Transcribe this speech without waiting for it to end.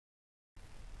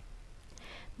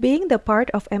Being the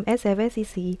part of MS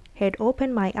FSCC had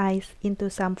opened my eyes into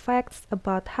some facts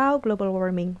about how global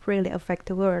warming really affects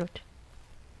the world.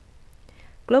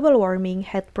 Global warming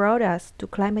had brought us to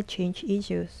climate change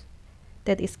issues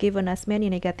that is given us many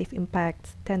negative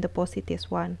impacts than the positive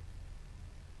one.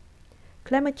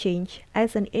 Climate change,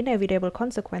 as an inevitable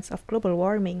consequence of global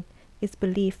warming, is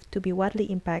believed to be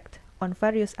widely impact on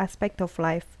various aspects of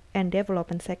life and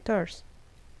development sectors,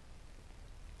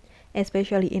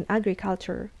 especially in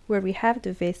agriculture, where we have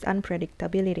to face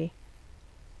unpredictability.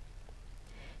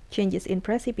 Changes in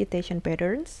precipitation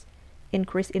patterns,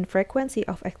 increase in frequency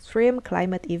of extreme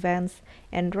climate events,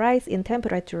 and rise in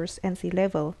temperatures and sea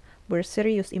level were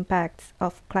serious impacts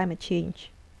of climate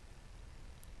change.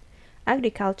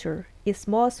 Agriculture is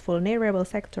most vulnerable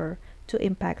sector to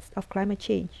impacts of climate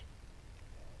change.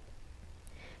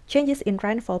 Changes in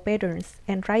rainfall patterns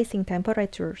and rising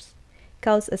temperatures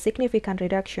cause a significant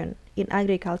reduction in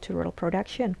agricultural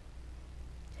production.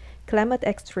 Climate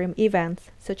extreme events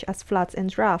such as floods and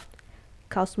drought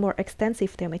cause more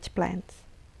extensive damage to plants.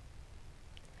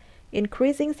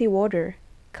 Increasing seawater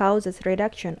causes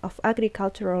reduction of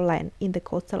agricultural land in the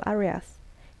coastal areas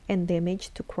and damage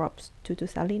to crops due to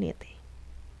salinity.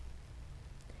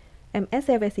 MS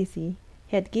FSCC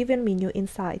had given me new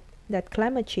insight that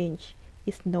climate change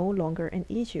is no longer an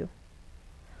issue,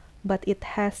 but it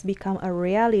has become a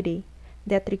reality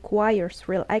that requires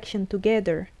real action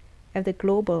together at the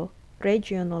global,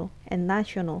 regional, and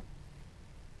national.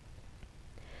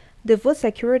 The food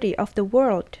security of the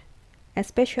world,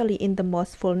 especially in the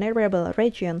most vulnerable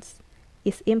regions,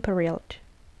 is imperiled.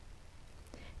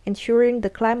 Ensuring the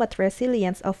climate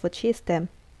resilience of food system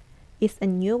is a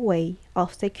new way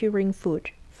of securing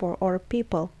food for our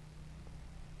people.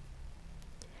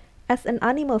 As an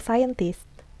animal scientist,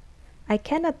 I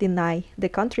cannot deny the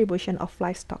contribution of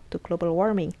livestock to global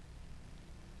warming.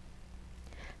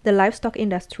 The livestock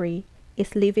industry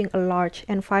is leaving a large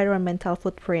environmental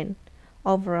footprint,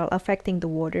 overall affecting the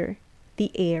water,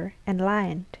 the air, and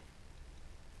land.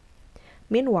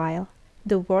 Meanwhile,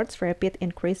 the world's rapid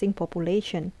increasing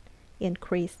population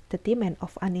increased the demand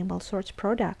of animal source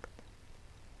products.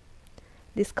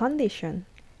 This condition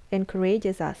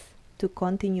encourages us to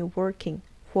continue working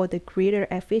for the greater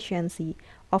efficiency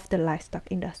of the livestock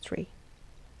industry,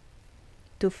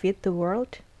 to feed the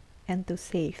world and to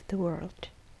save the world.